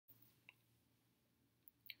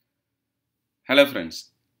Hello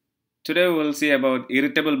friends, today we will see about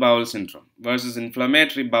irritable bowel syndrome versus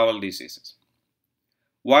inflammatory bowel diseases.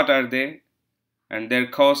 What are they and their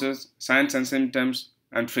causes, signs and symptoms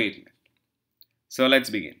and treatment. So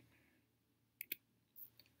let's begin.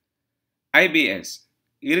 IBS,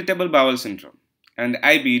 irritable bowel syndrome, and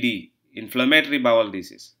IBD, inflammatory bowel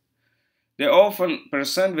disease. They often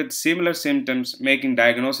present with similar symptoms making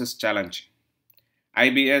diagnosis challenging.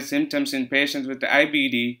 IBS symptoms in patients with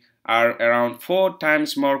IBD are around 4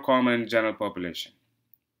 times more common in general population.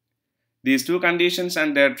 These two conditions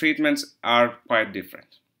and their treatments are quite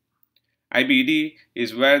different. IBD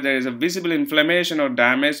is where there is a visible inflammation or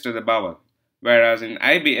damage to the bowel, whereas in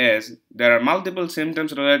IBS, there are multiple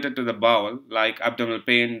symptoms related to the bowel like abdominal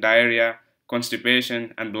pain, diarrhea,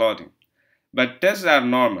 constipation, and bloating. But tests are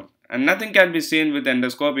normal, and nothing can be seen with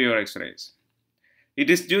endoscopy or x-rays.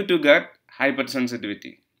 It is due to gut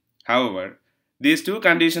hypersensitivity. However, these two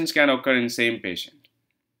conditions can occur in same patient.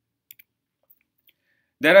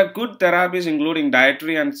 There are good therapies including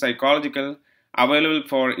dietary and psychological available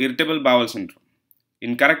for irritable bowel syndrome.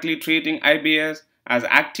 Incorrectly treating IBS as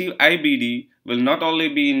active IBD will not only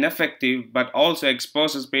be ineffective but also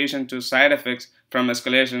exposes patients to side effects from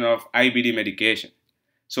escalation of IBD medication.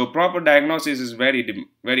 So proper diagnosis is very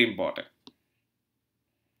important.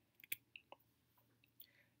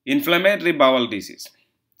 Inflammatory bowel disease.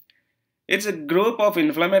 It's a group of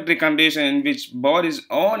inflammatory conditions in which body's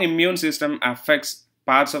own immune system affects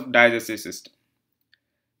parts of digestive system.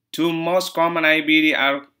 Two most common IBD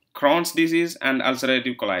are Crohn's disease and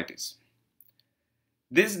ulcerative colitis.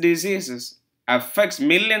 These diseases affects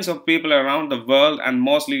millions of people around the world and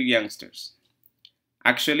mostly youngsters.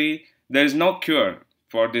 Actually, there is no cure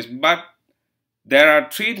for this, but there are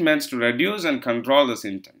treatments to reduce and control the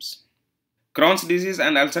symptoms. Crohn's disease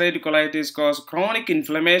and ulcerative colitis cause chronic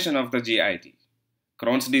inflammation of the GIT.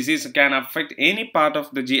 Crohn's disease can affect any part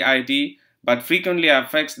of the GIT but frequently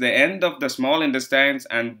affects the end of the small intestines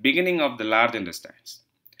and beginning of the large intestines.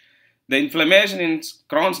 The inflammation in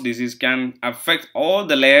Crohn's disease can affect all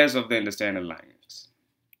the layers of the intestinal linings.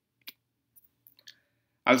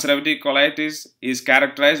 Ulcerative colitis is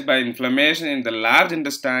characterized by inflammation in the large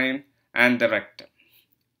intestine and the rectum.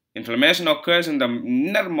 Inflammation occurs in the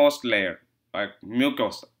innermost layer, like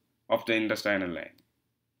mucosa, of the intestinal lining.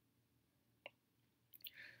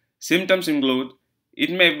 Symptoms include,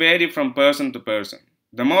 it may vary from person to person.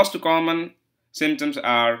 The most common symptoms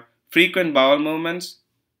are frequent bowel movements,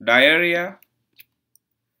 diarrhea,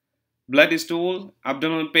 bloody stool,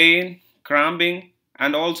 abdominal pain, cramping,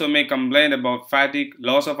 and also may complain about fatigue,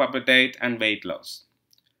 loss of appetite, and weight loss.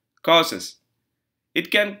 Causes.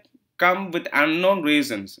 It can come with unknown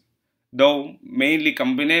reasons, though mainly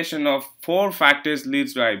combination of 4 factors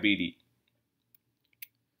leads to IBD.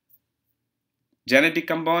 Genetic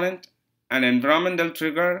component, an environmental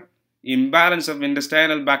trigger, imbalance of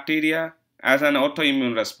intestinal bacteria as an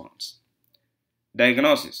autoimmune response.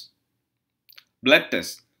 Diagnosis. Blood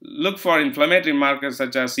tests. Look for inflammatory markers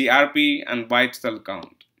such as CRP and white cell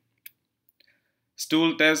count.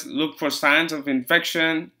 Stool tests. Look for signs of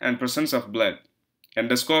infection and presence of blood.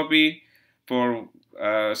 Endoscopy for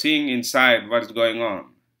seeing inside what is going on.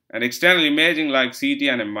 And external imaging like CT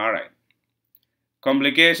and MRI.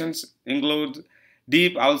 Complications include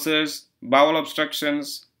deep ulcers, bowel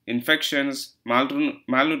obstructions, infections,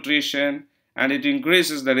 malnutrition, and it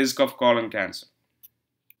increases the risk of colon cancer.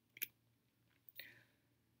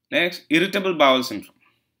 Next, irritable bowel syndrome.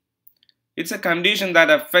 It's a condition that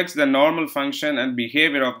affects the normal function and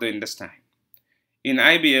behavior of the intestine. In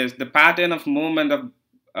IBS, the pattern of movement of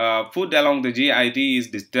food along the GIT is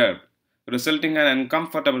disturbed, resulting in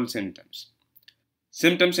uncomfortable symptoms.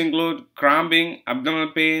 Symptoms include cramping,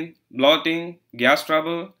 abdominal pain, bloating, gas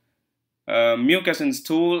trouble, mucus in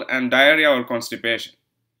stool, and diarrhea or constipation.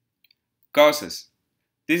 Causes.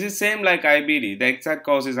 This is same like IBD, the exact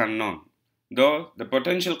cause is unknown, though the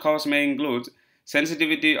potential cause may include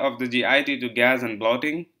sensitivity of the GIT to gas and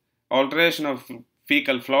bloating, alteration of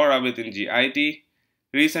fecal flora within GIT,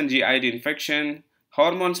 recent GIT infection.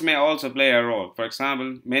 Hormones may also play a role. For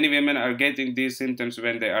example, many women are getting these symptoms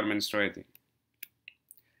when they are menstruating.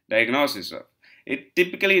 Diagnosis of. It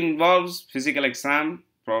typically involves physical exam,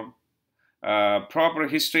 proper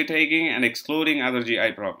history taking, and excluding other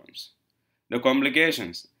GI problems. The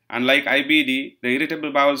complications. Unlike IBD, the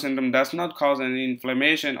irritable bowel syndrome does not cause any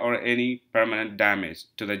inflammation or any permanent damage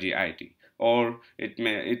to the GIT, or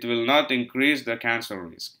it will not increase the cancer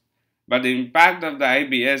risk. But the impact of the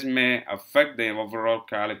IBS may affect the overall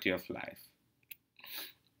quality of life.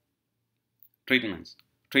 Treatments.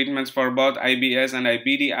 Treatments for both IBS and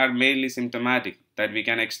IBD are mainly symptomatic that we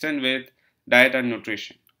can extend with diet and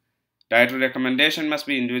nutrition. Dietary recommendation must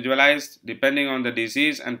be individualized depending on the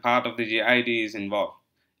disease and part of the GID is involved.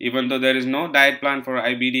 Even though there is no diet plan for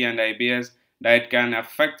IBD and IBS, diet can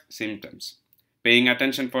affect symptoms. Paying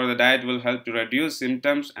attention for the diet will help to reduce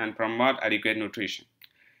symptoms and promote adequate nutrition.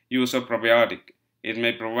 Use of probiotic. It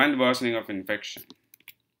may prevent worsening of infection.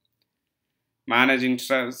 Managing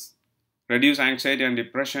stress. Reduce anxiety and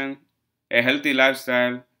depression. A healthy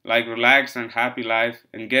lifestyle like relaxed and happy life,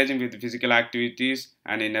 engaging with physical activities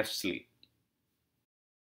and enough sleep.